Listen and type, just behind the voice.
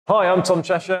Hi, I'm Tom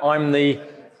Cheshire. I'm the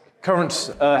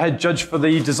current head judge for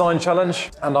the Design Challenge,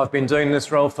 and I've been doing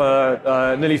this role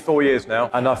for nearly 4 years now,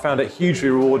 and I found it hugely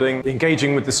rewarding,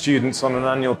 engaging with the students on an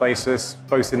annual basis,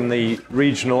 both in the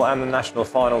regional and the national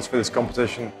finals for this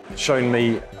competition. It's shown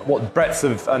me what breadth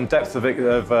and depth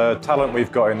of talent we've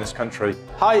got in this country.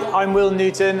 Hi, I'm Will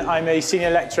Newton. I'm a senior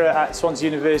lecturer at Swansea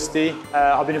University.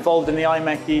 I've been involved in the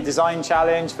IMechE Design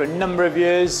Challenge for a number of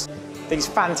years. I think it's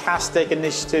a fantastic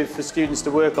initiative for students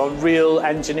to work on real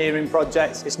engineering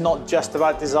projects. It's not just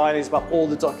about design, it's about all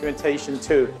the documentation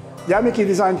too. The IMechE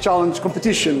Design Challenge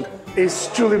competition is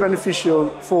truly beneficial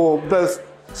for both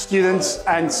students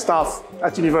and staff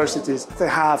at universities. They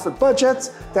have a budget,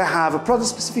 they have a product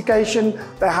specification,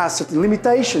 they have certain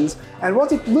limitations, and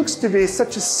what it looks to be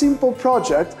such a simple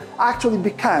project actually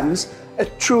becomes a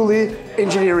truly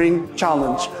engineering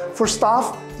challenge. For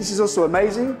staff, this is also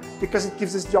amazing because it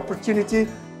gives us the opportunity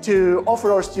to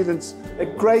offer our students a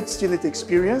great student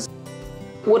experience.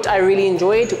 What I really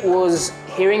enjoyed was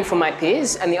hearing from my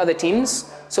peers and the other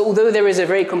teams. So although there is a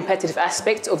very competitive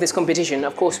aspect of this competition,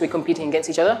 of course we're competing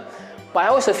against each other, but I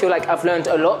also feel like I've learned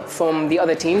a lot from the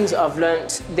other teams.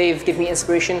 They've given me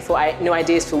inspiration for new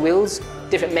ideas for wheels,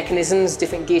 different mechanisms,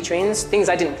 different gear trains, things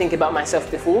I didn't think about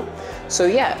myself before. So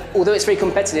yeah, although it's very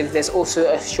competitive, there's also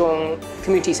a strong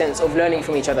community sense of learning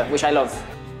from each other, which I love.